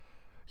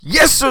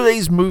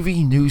Yesterday's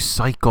movie news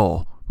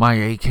cycle, my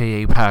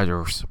AKA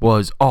Padders,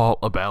 was all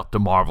about the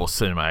Marvel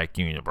Cinematic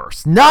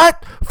Universe.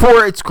 Not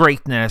for its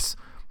greatness,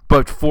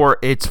 but for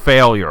its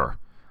failure.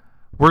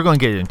 We're going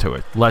to get into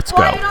it. Let's go.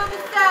 Quiet on the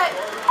set.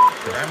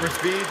 Camera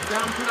speed.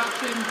 Sound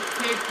production,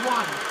 take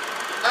one.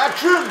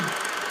 Action!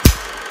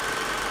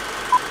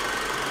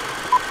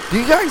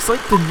 Do you guys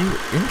like the new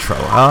intro?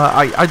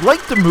 I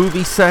like the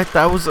movie set.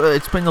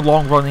 It's been a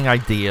long-running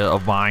idea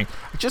of mine.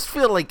 I just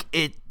feel like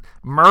it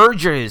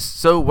merges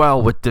so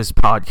well with this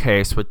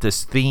podcast, with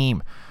this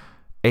theme,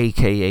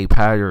 aka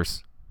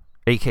Padders,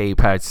 aka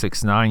Pad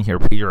 69 here,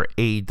 Peter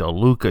A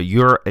DeLuca,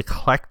 your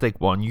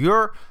eclectic one,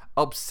 your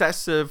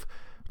obsessive,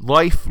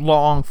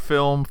 lifelong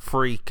film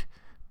freak,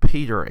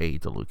 Peter A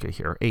DeLuca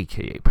here,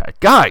 aka Pad.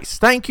 Guys,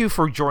 thank you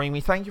for joining me.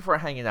 Thank you for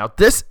hanging out.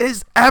 This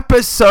is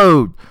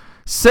episode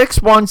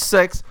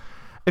 616.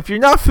 If you're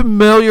not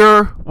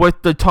familiar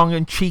with the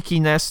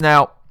tongue-in-cheekiness,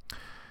 now,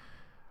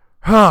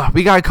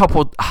 we got a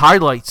couple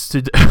highlights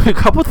a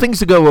couple things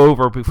to go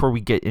over before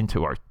we get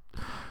into our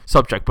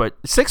subject. But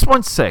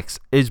 616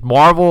 is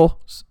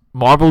Marvel's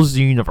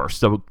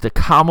universe, the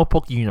comic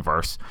book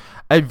universe.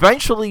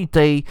 Eventually,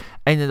 they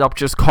ended up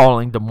just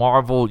calling the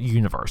Marvel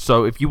universe.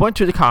 So if you went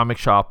to the comic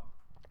shop,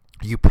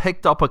 you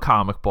picked up a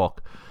comic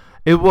book,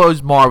 it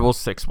was Marvel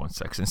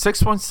 616. And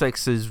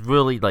 616 is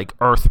really like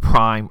Earth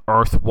Prime,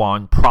 Earth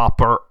 1,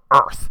 proper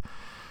Earth.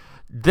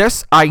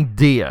 This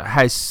idea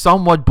has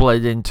somewhat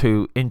bled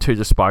into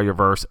the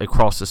Spider-Verse,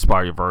 across the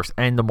Spider-Verse,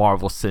 and the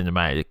Marvel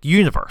Cinematic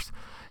Universe.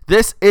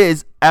 This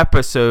is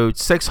episode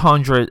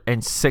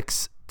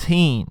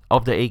 616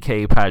 of the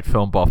AKA Pad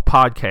Film Buff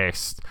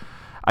podcast.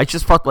 I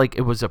just felt like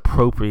it was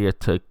appropriate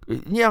to,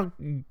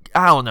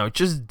 I don't know,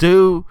 just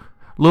do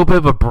a little bit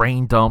of a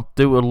brain dump,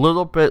 do a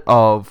little bit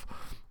of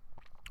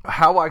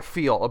how I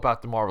feel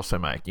about the Marvel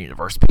Cinematic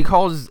Universe,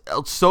 because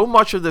so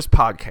much of this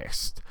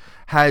podcast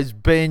has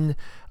been...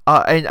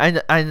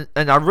 And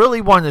I really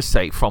want to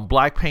say, from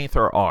Black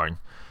Panther on,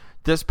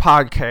 this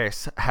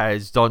podcast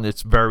has done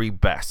its very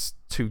best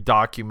to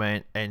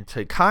document and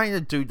to kind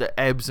of do the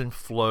ebbs and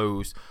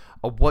flows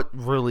of what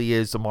really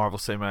is the Marvel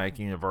Cinematic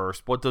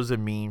Universe. What does it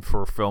mean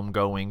for film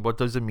going? What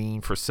does it mean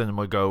for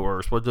cinema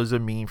goers? What does it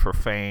mean for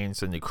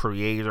fans and the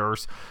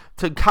creators?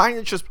 To kind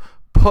of just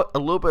put a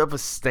little bit of a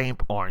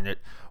stamp on it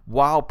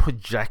while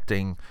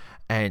projecting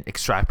and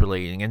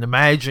extrapolating and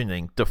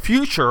imagining the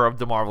future of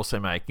the Marvel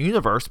Cinematic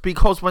Universe.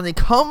 Because when it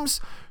comes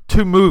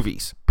to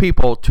movies,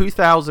 people,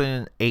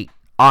 2008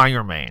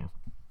 Iron Man,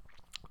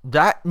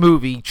 that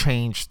movie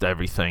changed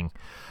everything.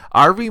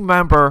 I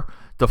remember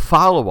the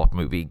follow-up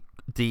movie,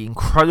 The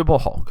Incredible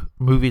Hulk,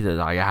 movie that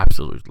I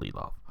absolutely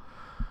love.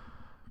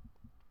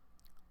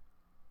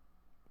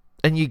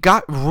 And you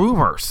got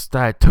rumors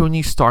that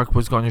Tony Stark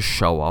was going to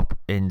show up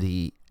in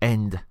the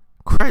end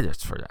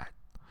credits for that.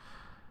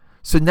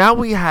 So now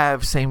we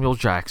have Samuel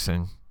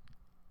Jackson.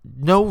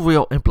 No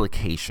real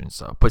implications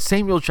though, but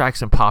Samuel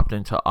Jackson popped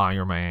into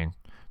Iron Man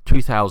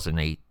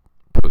 2008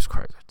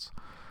 post-credits.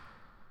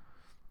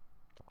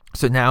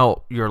 So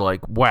now you're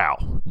like,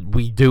 wow,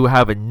 we do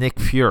have a Nick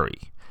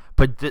Fury.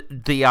 But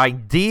the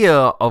idea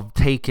of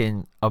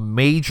taking a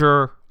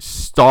major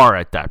star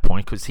at that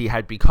point, because he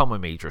had become a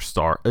major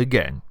star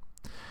again,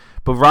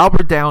 but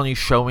Robert Downey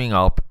showing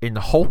up in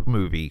the Hulk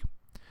movie,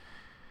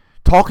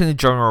 talking to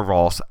General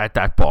Ross at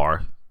that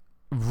bar,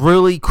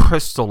 really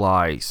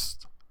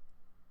crystallized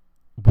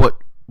what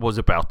was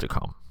about to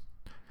come.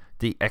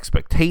 The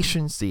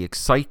expectations, the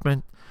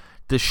excitement,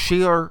 the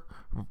sheer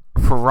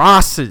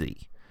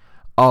ferocity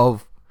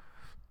of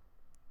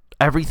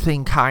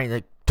everything kind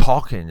of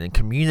talking and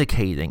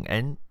communicating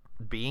and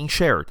being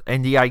shared.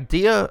 And the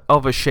idea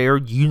of a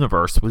shared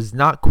universe was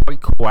not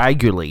quite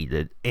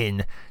coagulated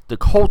in the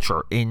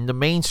culture, in the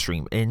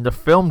mainstream, in the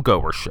film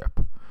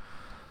goership.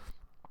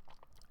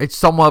 It's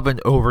somewhat of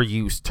an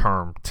overused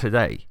term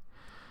today.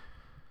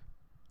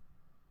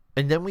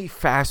 And then we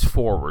fast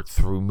forward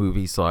through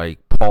movies like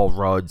Paul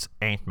Rudd's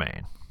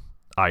Ant-Man.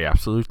 I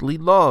absolutely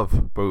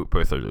love both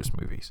of those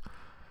movies.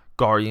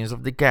 Guardians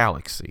of the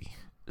Galaxy,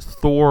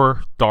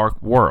 Thor: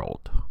 Dark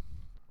World,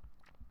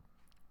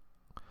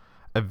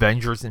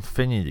 Avengers: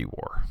 Infinity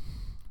War.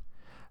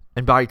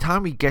 And by the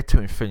time we get to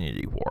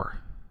Infinity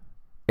War,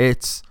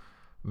 it's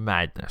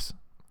madness.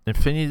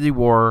 Infinity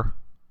War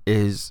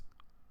is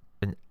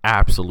an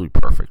absolute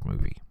perfect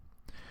movie.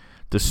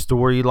 The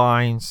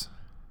storylines,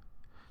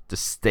 the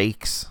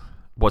stakes,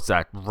 what's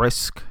at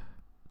risk,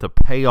 the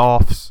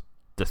payoffs,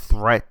 the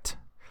threat,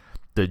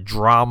 the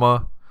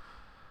drama.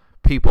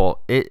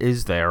 People, it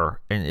is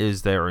there, and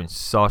is there in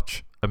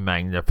such a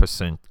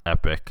magnificent,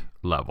 epic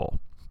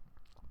level.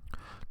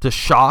 The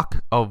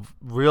shock of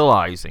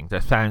realizing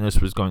that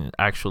Thanos was going to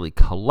actually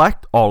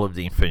collect all of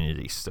the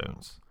Infinity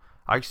Stones.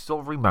 I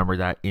still remember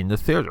that in the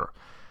theater.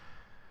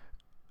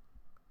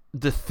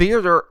 The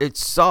theater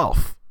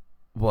itself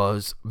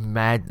was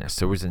madness.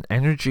 There was an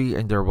energy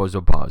and there was a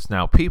buzz.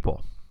 Now,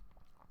 people,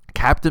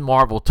 Captain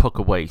Marvel took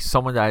away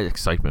some of that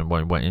excitement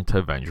when it went into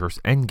Avengers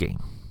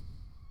Endgame.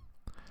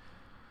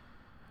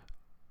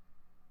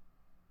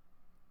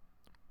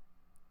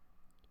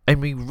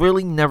 And we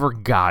really never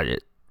got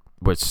it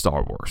with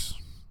Star Wars.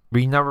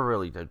 We never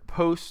really did.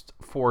 Post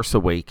Force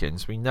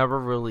Awakens, we never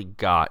really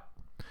got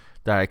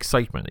that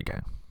excitement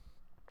again.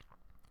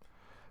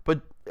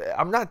 But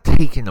I'm not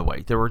taking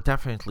away. There were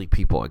definitely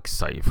people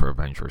excited for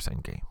Avengers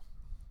Endgame.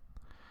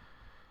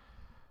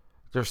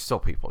 There's still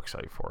people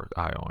excited for it.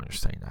 I don't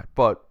understand that.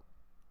 But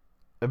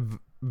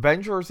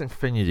Avengers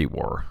Infinity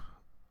War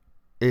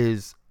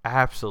is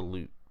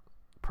absolute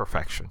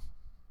perfection.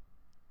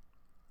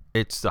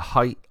 It's the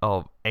height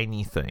of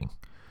anything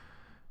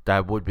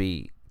that would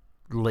be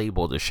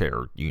labeled a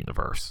shared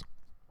universe.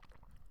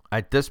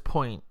 At this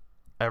point,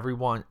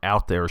 everyone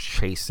out there is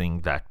chasing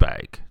that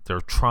bag.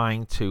 They're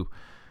trying to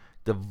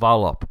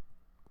develop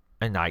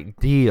an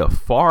idea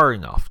far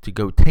enough to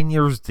go 10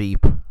 years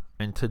deep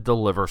and to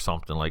deliver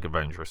something like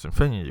Avengers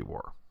Infinity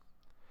War.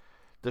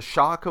 The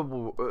shock of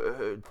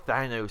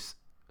Thanos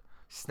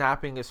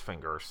snapping his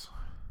fingers,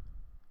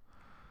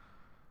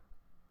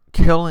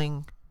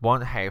 killing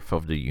one half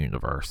of the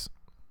universe,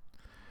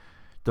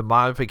 the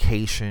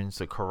modifications,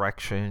 the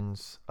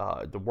corrections,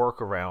 the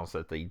workarounds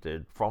that they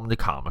did from the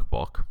comic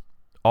book,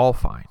 all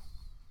fine.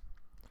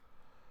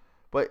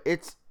 But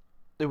it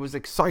was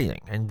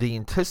exciting, and the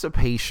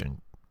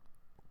anticipation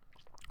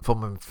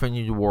from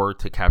Infinity War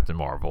to Captain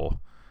Marvel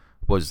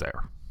was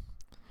there.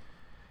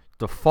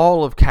 The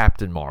fall of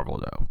Captain Marvel,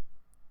 though,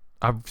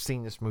 I've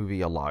seen this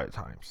movie a lot of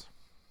times.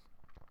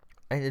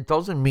 And it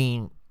doesn't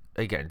mean,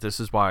 again, this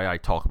is why I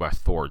talk about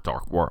Thor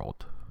Dark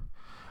World.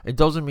 It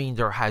doesn't mean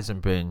there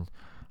hasn't been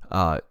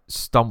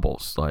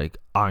stumbles like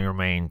Iron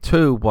Man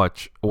 2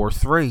 or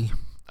 3.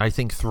 I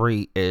think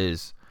 3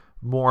 is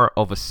more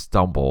of a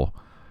stumble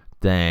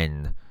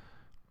than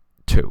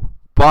 2.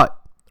 But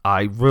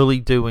I really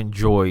do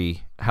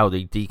enjoy how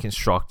they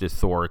deconstructed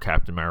Thor,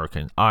 Captain America,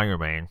 and Iron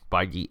Man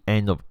by the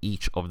end of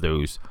each of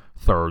those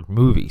third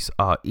movies.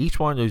 Each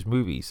one of those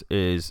movies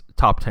is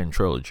top 10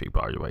 trilogy,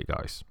 by the way,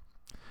 guys.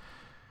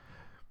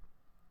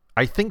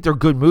 I think they're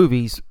good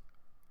movies.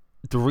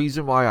 The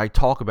reason why I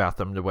talk about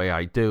them the way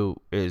I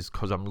do is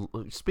because I'm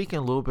speaking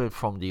a little bit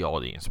from the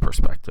audience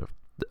perspective.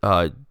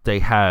 They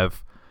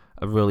have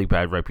a really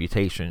bad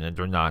reputation, and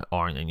they're not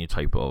on any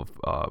type of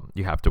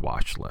you have to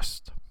watch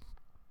list.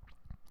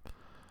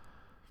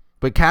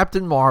 But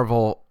Captain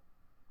Marvel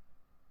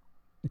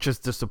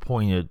just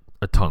disappointed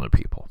a ton of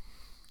people.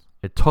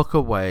 It took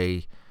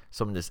away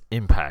some of this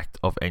impact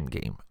of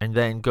Endgame. And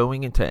then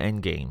going into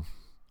Endgame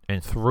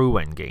and through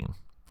Endgame,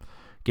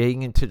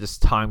 getting into this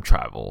time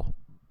travel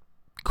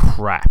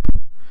crap.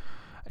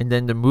 And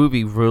then the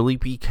movie really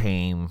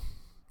became,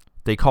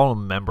 they call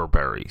them member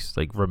berries,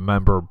 like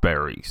remember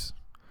berries.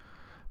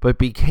 But it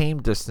became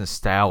this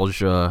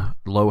nostalgia,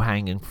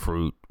 low-hanging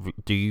fruit,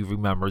 do you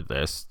remember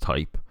this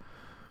type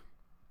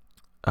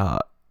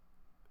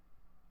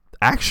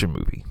action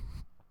movie.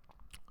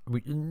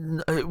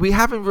 We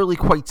haven't really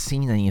quite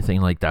seen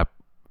anything like that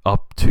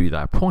up to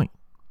that point.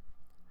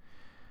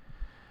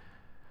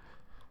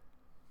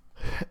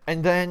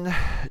 And then,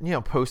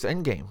 post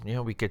Endgame,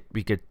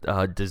 we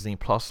get Disney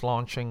Plus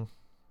launching,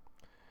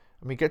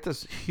 and we get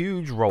this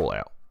huge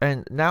rollout.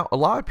 And now a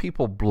lot of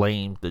people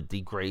blame the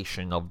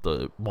degradation of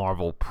the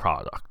Marvel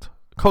product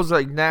because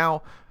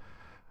now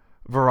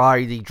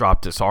Variety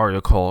dropped this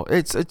article.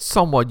 It's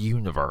somewhat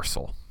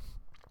universal,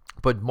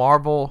 but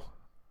Marvel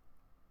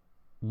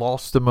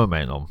lost the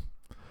momentum.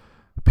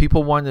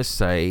 People want to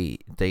say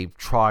they've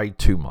tried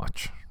too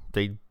much.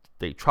 They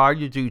tried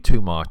to do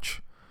too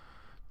much.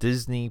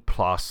 Disney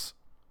Plus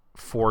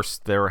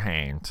forced their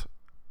hand.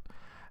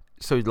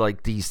 So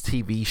like these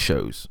TV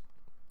shows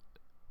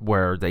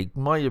where they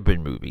might have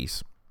been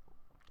movies,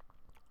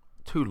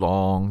 too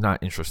long,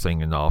 not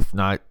interesting enough,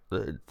 not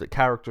the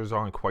characters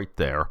aren't quite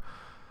there.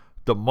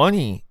 The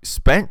money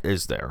spent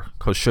is there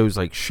because shows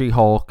like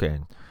She-Hulk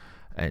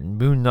and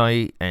Moon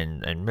Knight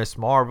and Miss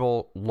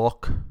Marvel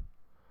look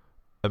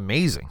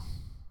amazing.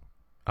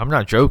 I'm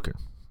not joking.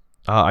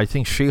 I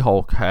think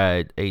She-Hulk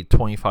had a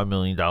 $25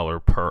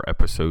 million per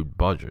episode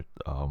budget,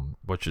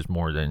 which is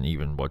more than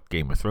even what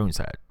Game of Thrones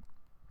had.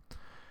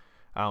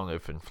 I don't know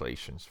if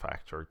inflation's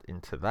factored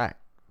into that.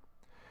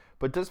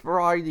 But this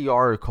Variety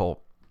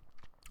article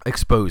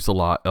exposed a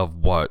lot of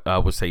what I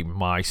would say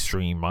my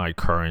stream, my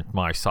current,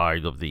 my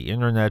side of the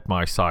internet,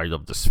 my side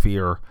of the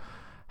sphere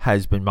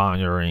has been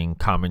monitoring,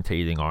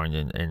 commentating on,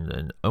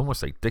 and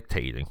almost like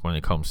dictating when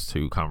it comes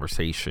to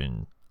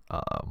conversation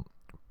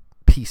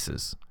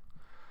pieces.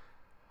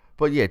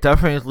 But yeah,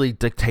 definitely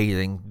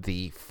dictating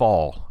the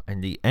fall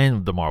and the end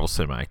of the Marvel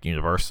Cinematic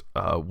Universe.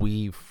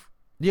 We've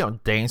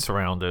danced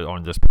around it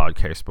on this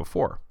podcast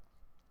before.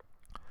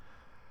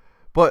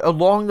 But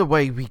along the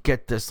way, we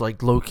get this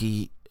like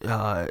Loki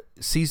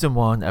season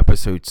 1,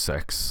 episode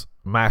 6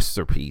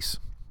 masterpiece,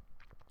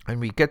 and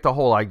we get the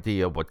whole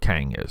idea of what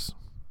Kang is.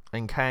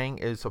 And Kang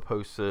is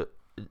supposed to,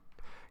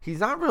 he's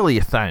not really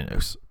a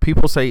Thanos.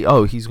 People say,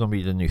 oh, he's going to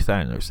be the new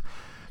Thanos.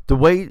 The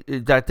way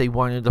that they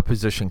wanted to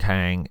position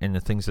Kang and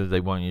the things that they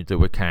wanted to do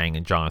with Kang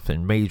and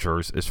Jonathan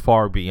Majors is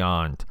far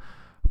beyond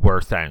where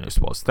Thanos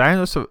was.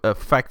 Thanos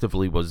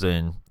effectively was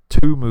in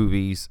 2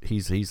 movies.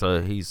 He's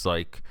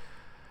like,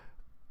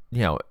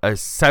 a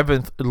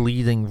 7th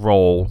leading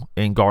role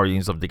in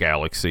Guardians of the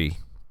Galaxy,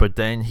 but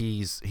then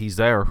he's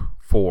there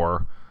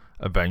for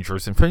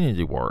Avengers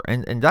Infinity War,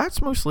 and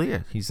that's mostly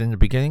it. He's in the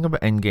beginning of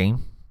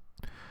Endgame,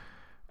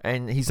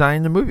 and he's not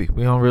in the movie.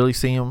 We don't really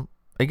see him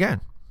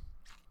again.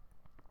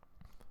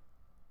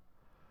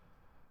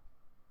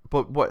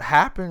 But what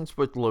happens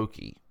with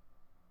Loki,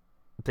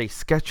 they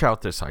sketch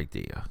out this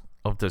idea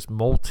of this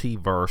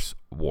multiverse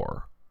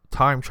war,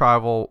 time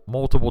travel,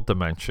 multiple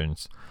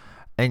dimensions,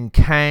 and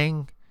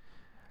Kang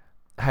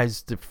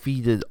has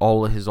defeated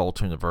all of his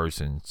alternate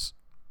versions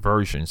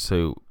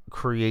to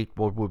create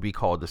what would be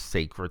called the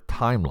sacred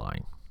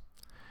timeline.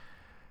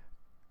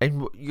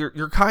 And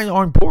you're kind of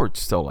on board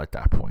still at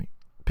that point,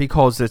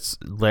 because it's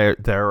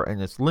there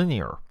and it's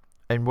linear.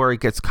 And where it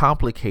gets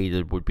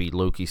complicated would be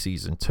Loki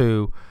season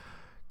 2,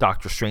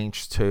 Doctor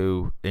Strange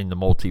 2 in the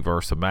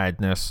Multiverse of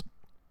Madness,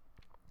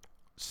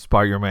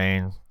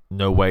 Spider-Man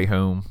No Way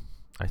Home.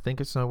 I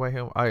think it's No Way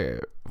Home.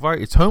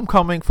 It's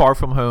Homecoming, Far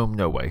From Home,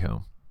 No Way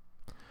Home.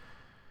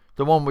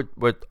 The one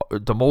with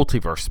the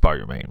Multiverse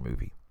Spider-Man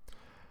movie.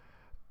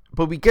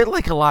 But we get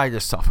like a lot of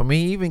this stuff. I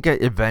mean, you even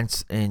get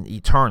events in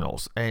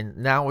Eternals. And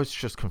now it's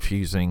just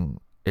confusing.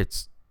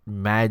 It's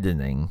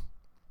maddening.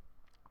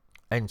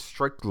 And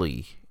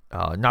strictly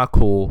not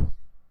cool.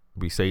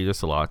 We say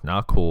this a lot.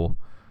 Not cool.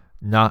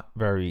 Not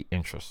very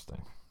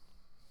interesting.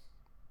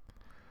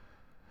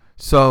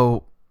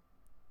 So,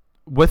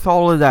 with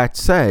all of that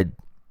said,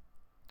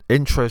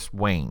 interest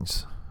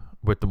wanes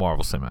with the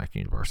Marvel Cinematic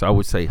Universe. I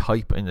would say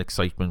hype and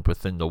excitement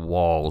within the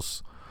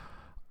walls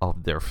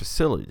of their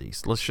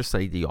facilities. Let's just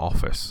say the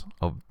office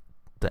of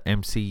the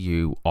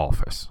MCU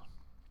office.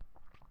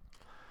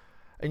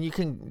 And you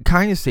can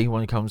kind of see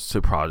when it comes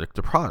to product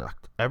to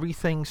product,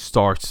 everything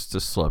starts to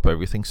slip.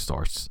 Everything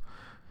starts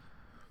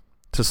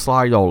to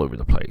slide all over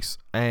the place.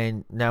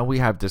 And now we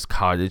have this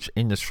cottage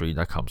industry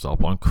that comes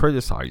up on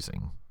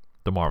criticizing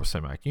the Marvel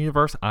Cinematic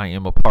Universe. I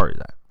am a part of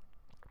that.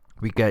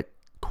 We get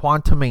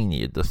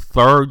Quantumania,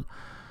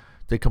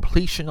 the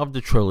completion of the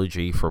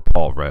trilogy for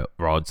Paul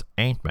Rudd's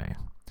Ant-Man.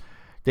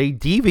 They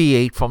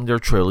deviate from their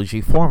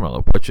trilogy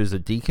formula, which is a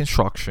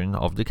deconstruction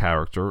of the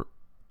character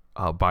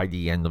by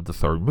the end of the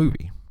 3rd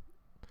movie.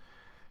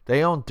 They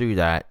don't do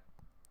that,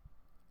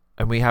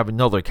 and we have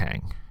another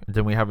Kang. And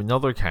then we have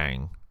another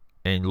Kang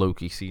in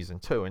Loki season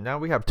 2, and now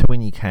we have too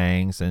many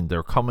Kangs, and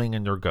they're coming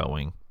and they're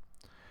going.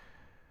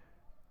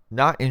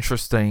 Not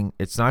interesting.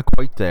 It's not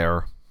quite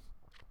there.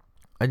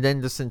 And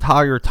then this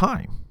entire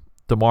time,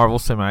 the Marvel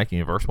Cinematic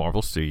Universe,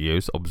 Marvel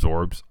Studios,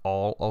 absorbs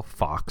all of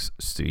Fox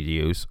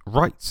Studios'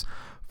 rights.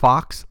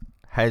 Fox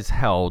has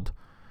held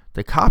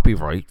the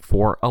copyright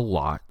for a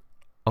lot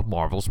of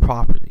Marvel's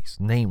properties,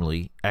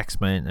 namely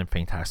X-Men and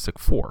Fantastic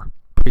Four.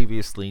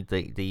 Previously,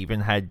 they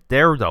even had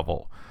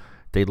Daredevil.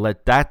 They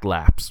let that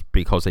lapse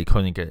because they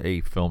couldn't get a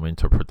film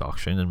into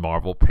production, and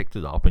Marvel picked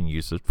it up and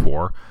used it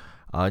for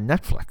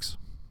Netflix.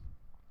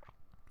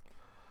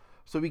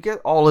 So we get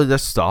all of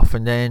this stuff,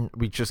 and then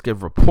we just get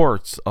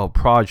reports of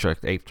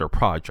project after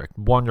project.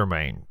 Wonder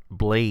Man,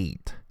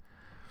 Blade,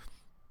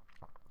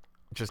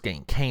 just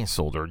getting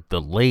canceled or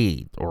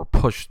delayed or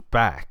pushed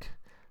back.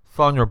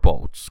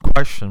 Thunderbolts,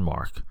 question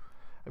mark.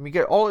 And we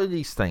get all of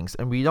these things,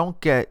 and we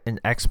don't get an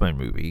X-Men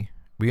movie.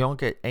 We don't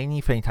get any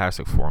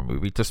Fantastic Four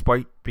movie,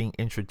 despite being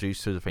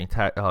introduced to the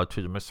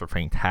Mr.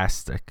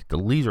 Fantastic, the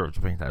leader of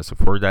the Fantastic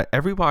Four, that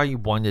everybody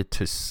wanted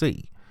to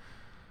see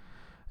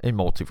in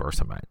Multiverse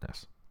of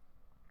Madness.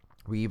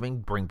 We even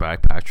bring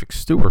back Patrick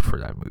Stewart for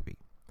that movie.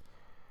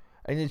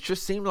 And it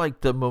just seemed like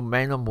the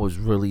momentum was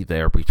really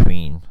there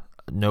between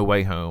No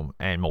Way Home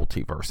and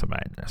Multiverse of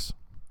Madness.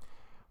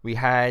 We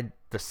had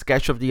the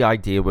sketch of the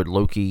idea with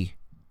Loki,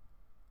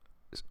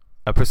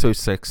 Episode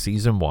 6,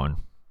 Season 1.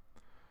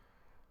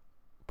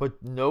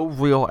 But no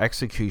real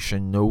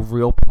execution, no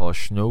real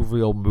push, no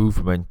real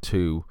movement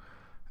to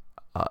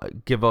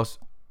give us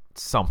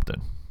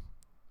something.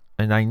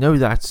 And I know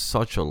that's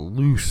such a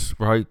loose,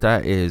 right?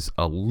 That is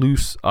a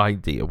loose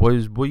idea. What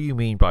do you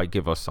mean by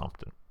give us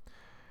something?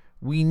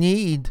 We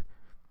need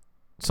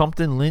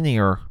something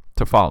linear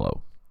to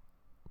follow.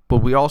 But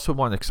we also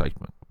want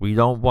excitement. We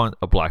don't want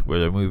a Black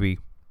Widow movie.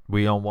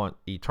 We don't want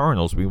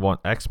Eternals. We want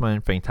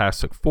X-Men,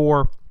 Fantastic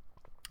Four.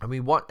 And we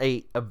want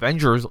a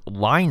Avengers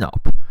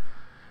lineup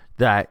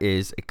that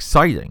is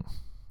exciting.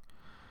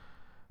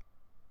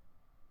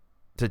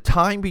 The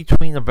time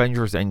between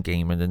Avengers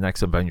Endgame and the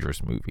next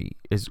Avengers movie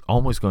is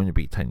almost going to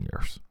be 10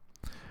 years.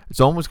 It's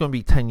almost going to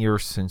be 10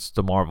 years since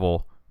the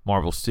Marvel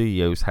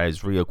Studios has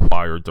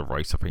reacquired the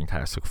rights of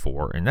Fantastic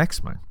Four and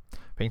X-Men.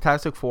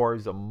 Fantastic Four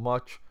is a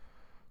much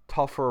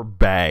tougher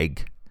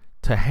bag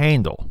to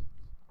handle.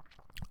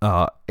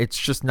 It's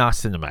just not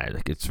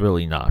cinematic. It's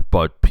really not.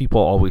 But people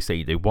always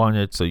say they want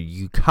it, so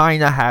you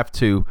kind of have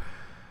to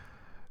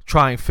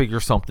try and figure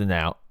something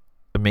out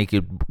and make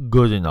it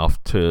good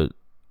enough to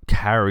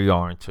carry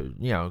on to,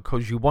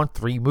 because you want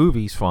 3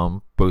 movies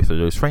from both of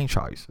those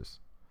franchises.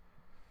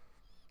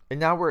 And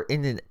now we're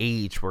in an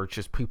age where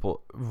just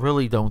people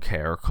really don't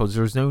care because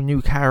there's no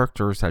new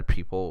characters that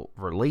people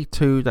relate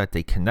to, that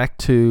they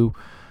connect to,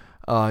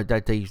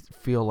 that they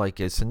feel like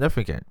is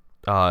significant.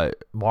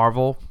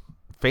 Marvel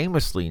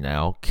famously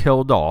now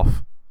killed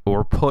off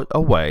or put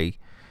away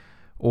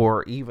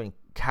or even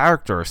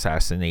character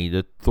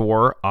assassinated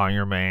Thor,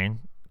 Iron Man,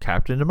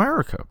 Captain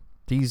America.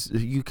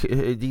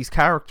 These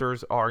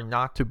characters are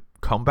not to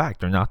come back.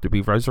 They're not to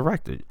be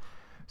resurrected.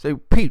 So,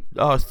 Pete,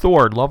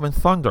 Thor, Love and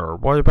Thunder,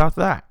 what about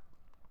that?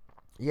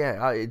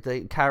 Yeah,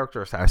 the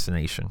character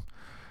assassination.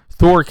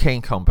 Thor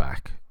can't come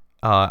back.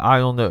 I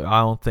don't know. I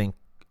don't think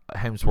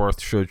Hemsworth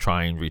should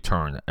try and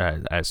return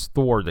as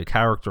Thor. The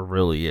character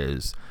really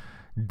is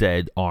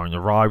dead on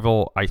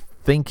arrival. I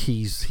think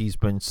he's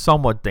been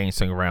somewhat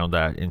dancing around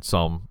that in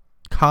some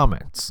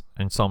comments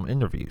and some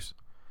interviews.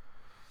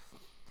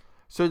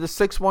 So the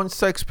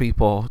 616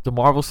 people, the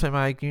Marvel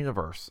Cinematic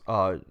Universe,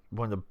 one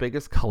of the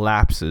biggest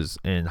collapses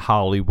in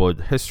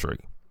Hollywood history.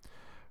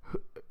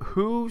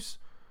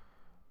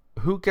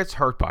 Who gets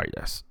hurt by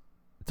this?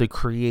 The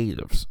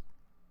creatives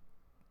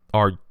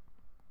are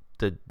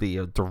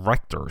the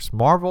directors.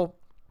 Marvel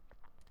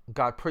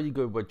got pretty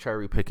good with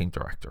cherry picking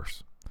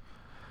directors.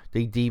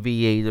 They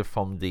deviated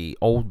from the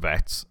old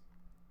vets,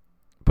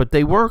 but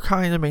they were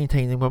kind of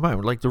maintaining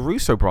momentum. Like the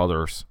Russo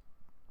brothers,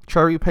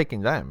 cherry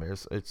picking them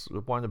it's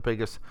one of the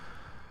biggest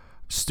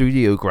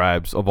studio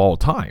grabs of all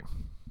time.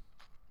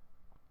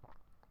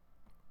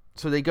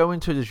 So they go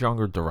into this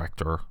younger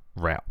director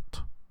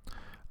route.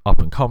 Up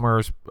and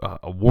comers,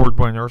 award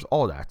winners,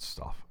 all that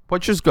stuff,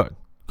 which is good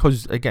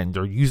because again,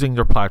 they're using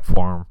their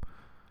platform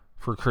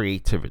for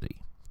creativity,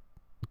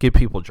 give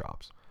people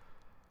jobs.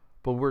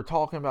 But we're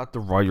talking about the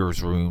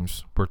writers'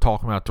 rooms, we're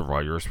talking about the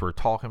writers, we're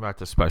talking about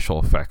the special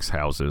effects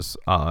houses,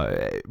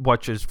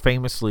 which is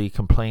famously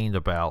complained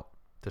about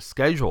the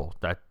schedule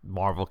that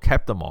Marvel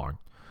kept them on.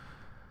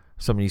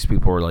 Some of these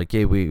people were like,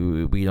 "Yeah,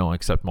 we don't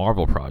accept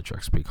Marvel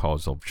projects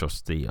because of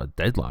just the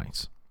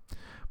deadlines."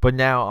 But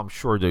now I'm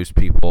sure those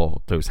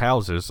people, those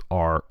houses,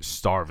 are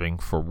starving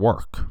for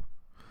work,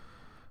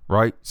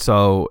 right?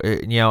 So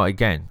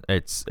again,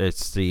 it's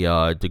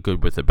the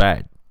good with the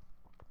bad.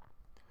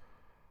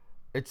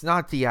 It's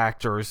not the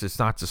actors, it's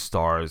not the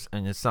stars,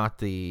 and it's not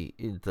the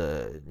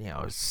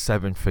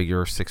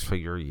 7-figure,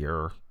 6-figure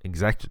year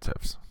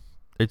executives.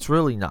 It's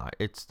really not.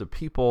 It's the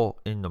people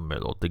in the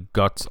middle, the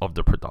guts of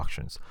the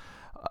productions.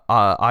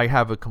 I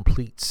have a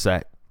complete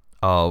set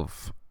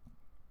of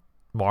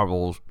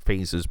Marvel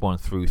phases 1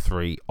 through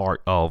 3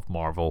 Art of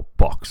Marvel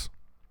books.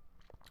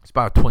 It's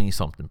about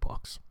 20-something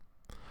books.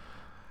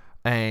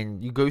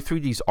 And you go through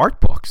these art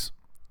books,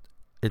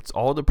 it's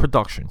all the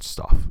production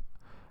stuff.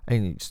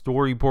 And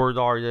storyboard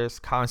artists,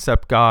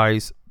 concept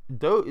guys,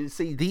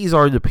 these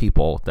are the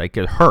people that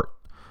get hurt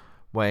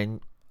when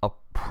a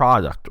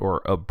product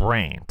or a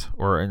brand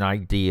or an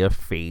idea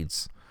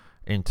fades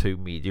into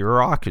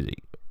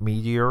mediocrity.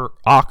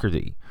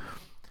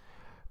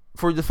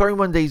 For the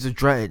 31 Days of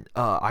Dread,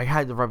 I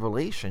had the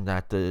revelation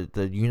that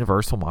the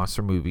Universal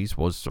Monster movies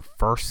was the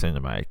first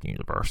cinematic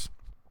universe.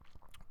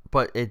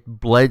 But it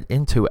bled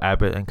into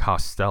Abbott and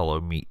Costello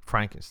Meet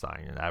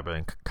Frankenstein, and Abbott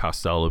and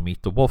Costello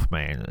Meet the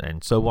Wolfman,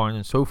 and so on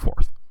and so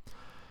forth.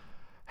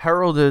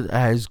 Heralded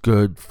as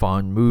good,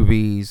 fun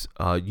movies,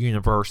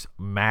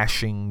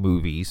 universe-mashing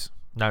movies.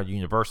 Not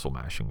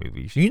universal-mashing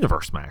movies,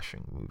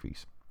 universe-mashing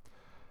movies.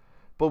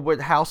 But with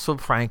House of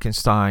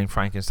Frankenstein,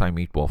 Frankenstein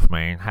Meet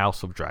Wolfman,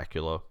 House of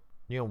Dracula,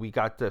 we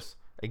got this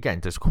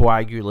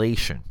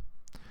coagulation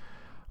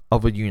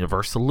of a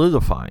universe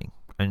solidifying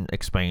and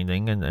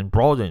expanding and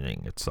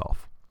broadening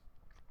itself.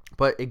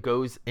 But it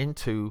goes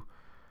into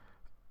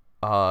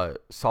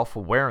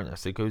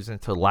self-awareness. It goes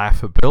into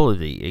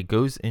laughability. It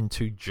goes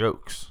into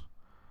jokes.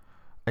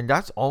 And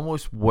that's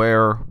almost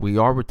where we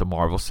are with the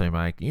Marvel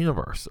Cinematic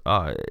Universe.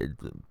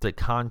 The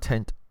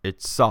content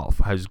itself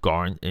has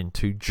gone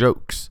into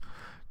jokes.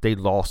 They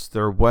lost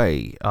their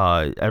way.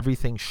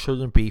 Everything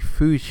shouldn't be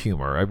food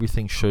humor.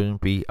 Everything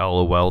shouldn't be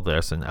LOL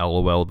this and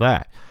LOL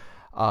that.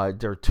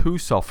 They're too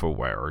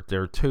self-aware.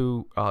 They're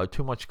too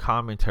much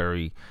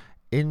commentary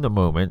in the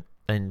moment.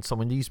 And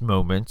some of these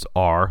moments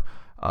are,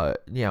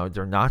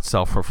 they're not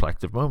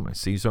self-reflective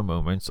moments. These are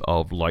moments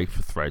of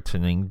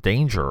life-threatening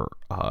danger.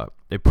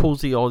 It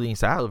pulls the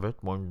audience out of it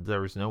when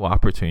there's no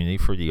opportunity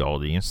for the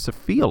audience to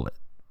feel it.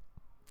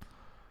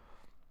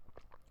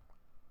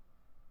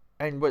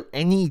 And with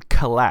any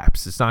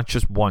collapse, it's not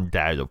just one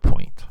data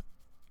point.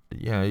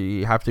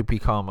 You have to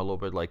become a little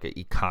bit like an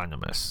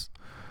economist.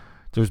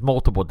 There's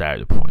multiple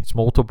data points,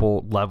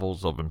 multiple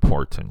levels of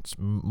importance,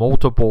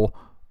 multiple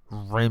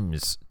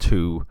rims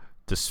to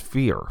the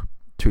sphere,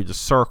 to the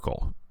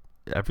circle.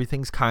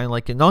 Everything's kind of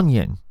like an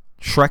onion.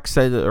 Shrek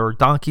said it, or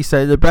Donkey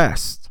said it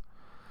best.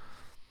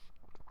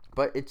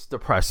 But it's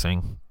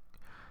depressing.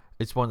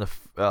 It's when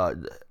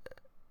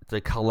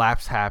the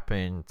collapse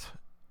happened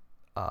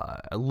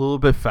a little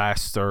bit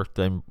faster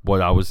than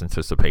what I was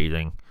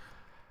anticipating.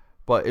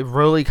 But it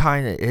really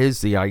kind of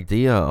is the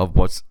idea of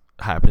what's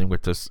happening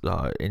with this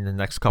in the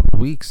next couple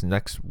weeks,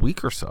 next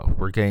week or so.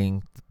 We're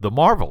getting the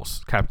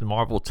Marvels, Captain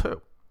Marvel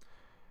 2.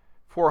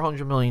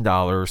 $400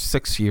 million,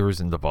 6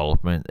 years in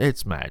development.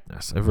 It's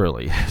madness. It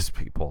really is,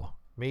 people.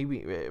 Maybe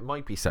it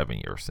might be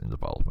 7 years in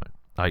development.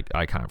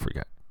 I can't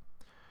forget.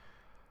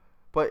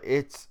 But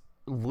it's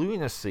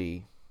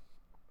lunacy.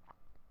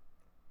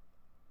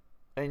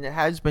 And it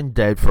has been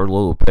dead for a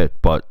little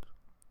bit, but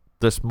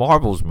this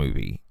Marvels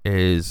movie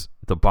is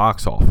the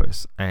box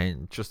office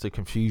and just the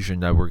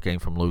confusion that we're getting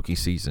from Loki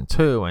season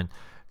 2, and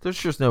there's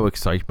just no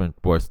excitement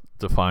with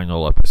the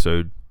final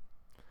episode.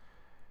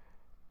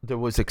 There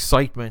was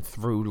excitement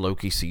through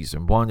Loki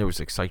season 1, there was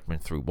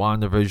excitement through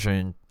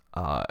WandaVision,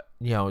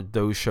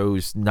 those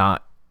shows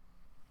not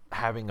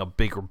having a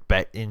bigger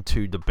bet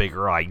into the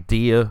bigger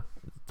idea,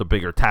 the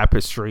bigger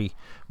tapestry.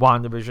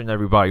 WandaVision,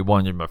 everybody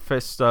wanted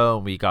Mephisto,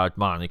 and we got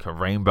Monica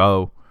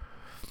Rambeau.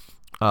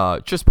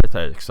 Just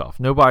pathetic stuff.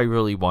 Nobody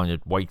really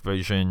wanted White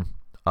Vision.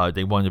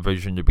 They wanted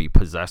Vision to be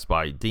possessed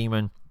by a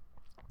demon.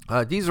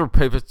 These are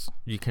pivots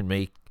you can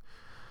make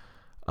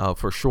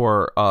for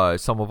sure.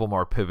 Some of them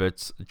are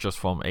pivots just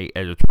from a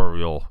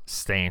editorial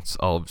stance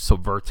of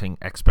subverting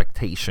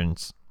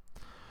expectations.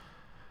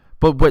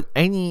 But with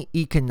any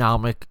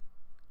economic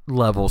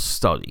level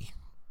study,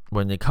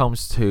 when it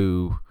comes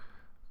to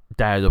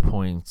data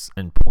points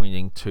and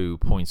pointing to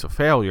points of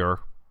failure,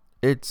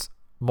 it's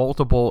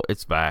multiple,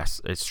 it's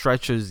vast, it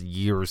stretches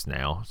years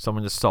now. Some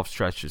of the stuff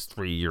stretches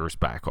 3 years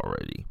back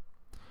already.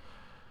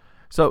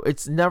 So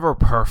it's never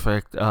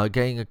perfect.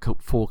 Getting a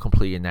full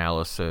complete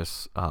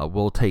analysis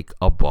will take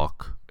a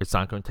book. It's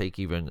not going to take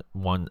even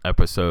one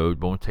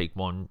episode, won't take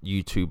one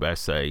YouTube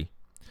essay.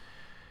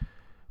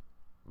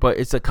 But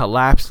it's a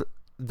collapse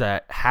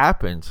that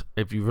happened,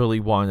 if you really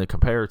wanted to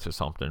compare it to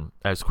something,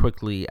 as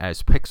quickly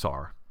as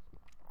Pixar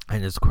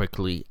and as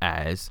quickly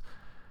as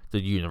the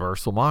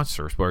Universal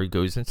Monsters, where it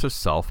goes into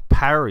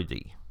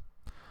self-parody.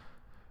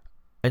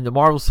 And the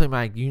Marvel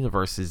Cinematic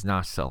Universe is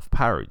not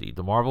self-parody.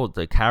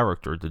 The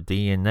character, the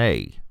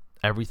DNA,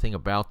 everything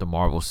about the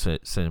Marvel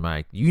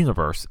Cinematic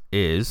Universe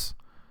is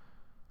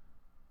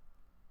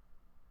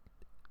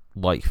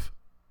life,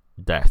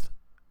 death,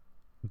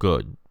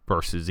 good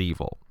versus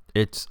evil.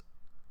 It's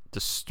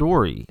the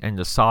story and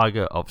the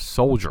saga of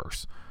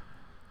soldiers,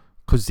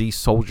 because these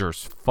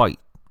soldiers fight.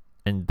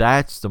 And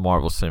that's the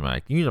Marvel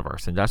Cinematic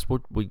Universe. And that's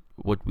what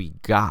we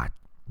got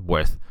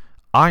with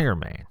Iron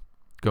Man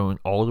going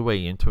all the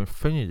way into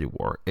Infinity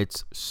War.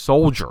 It's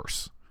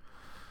soldiers.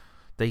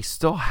 They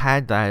still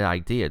had that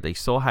idea. They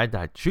still had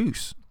that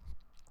juice.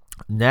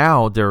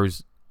 Now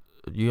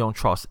you don't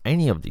trust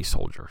any of these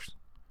soldiers.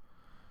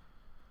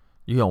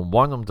 You don't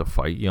want them to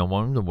fight. You don't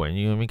want them to win.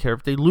 You don't even care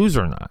if they lose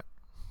or not.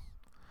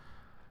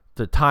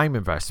 The time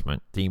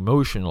investment, the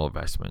emotional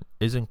investment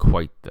isn't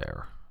quite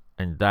there.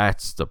 And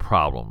that's the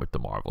problem with the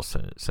Marvel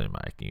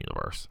Cinematic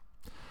Universe.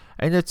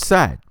 And it's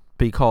sad,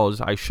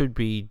 because I should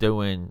be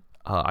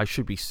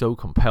so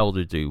compelled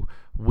to do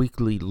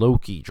weekly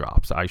Loki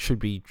drops. I should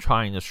be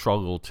trying to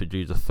struggle to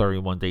do the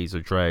 31 Days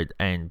of Dread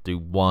and do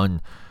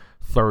one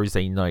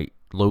Thursday night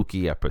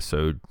Loki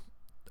episode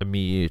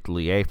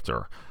immediately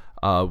after.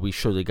 We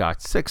should have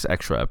got 6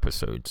 extra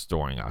episodes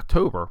during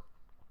October.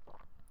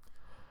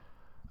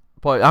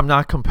 But I'm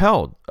not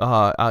compelled.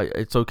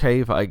 It's okay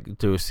if I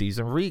do a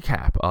season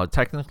recap.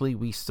 Technically,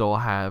 we still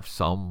have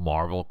some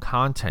Marvel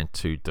content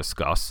to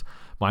discuss.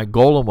 My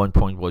goal at one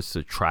point was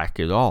to track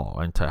it all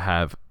and to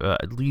have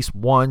at least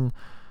one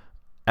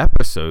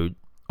episode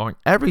on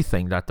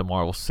everything that the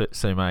Marvel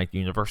Cinematic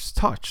Universe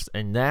touched.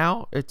 And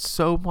now it's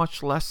so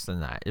much less than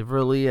that. It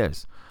really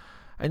is.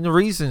 And the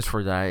reasons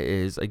for that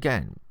is,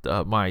 again,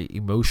 my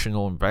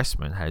emotional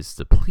investment has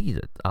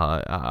depleted.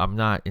 I'm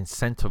not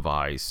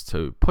incentivized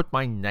to put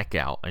my neck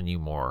out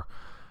anymore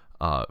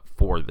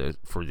for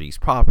these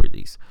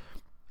properties.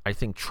 I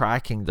think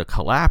tracking the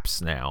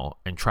collapse now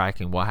and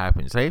tracking what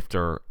happens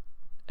after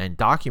and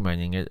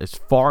documenting it is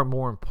far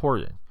more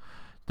important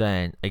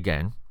than,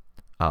 again,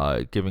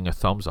 giving a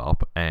thumbs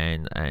up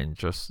and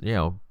just,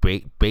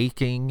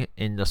 baking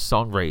in the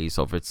sun rays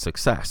of its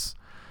success.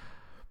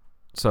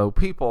 So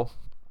people,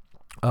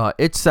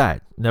 it's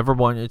sad. Never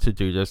wanted to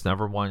do this.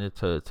 Never wanted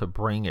to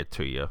bring it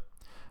to you.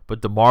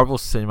 But the Marvel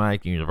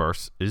Cinematic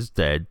Universe is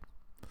dead.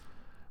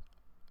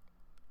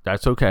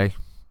 That's okay.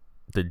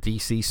 The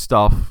DC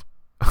stuff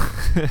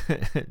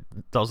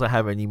doesn't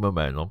have any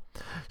momentum.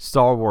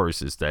 Star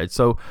Wars is dead.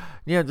 So,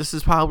 this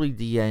is probably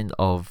the end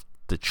of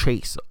the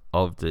chase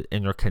of the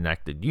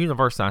interconnected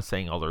universe. Not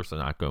saying others are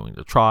not going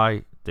to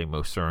try. They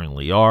most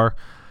certainly are.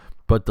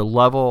 But the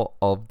level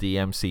of the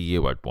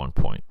MCU at one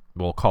point,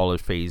 we'll call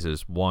it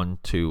phases 1,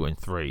 2, and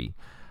 3.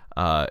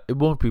 It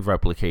won't be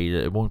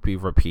replicated. It won't be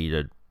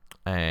repeated.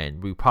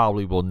 And we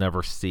probably will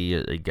never see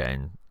it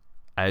again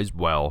as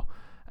well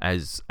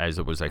as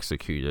it was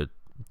executed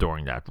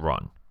during that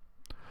run.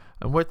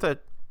 And with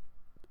it,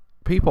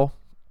 people,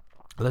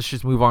 let's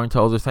just move on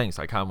to other things.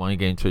 I kind of want to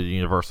get into the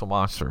Universal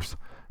Monsters.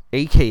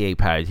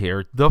 AKAPAD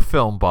here, the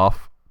film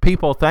buff.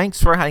 People,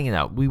 thanks for hanging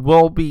out. We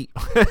will be...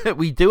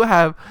 we do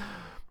have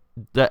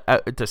the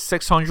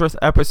 600th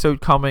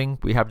episode coming.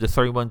 We have the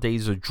 31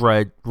 Days of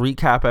Dread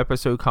recap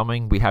episode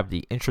coming. We have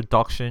the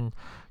introduction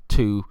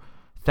to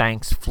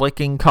Thanks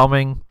Flicking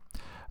coming.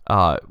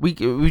 We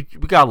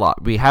got a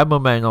lot. We have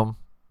momentum.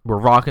 We're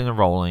rocking and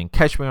rolling.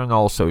 Catch me on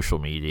all social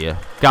media.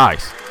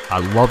 Guys, I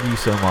love you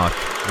so much.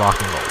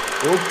 Rock and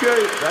roll.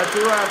 Okay, that's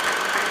a wrap.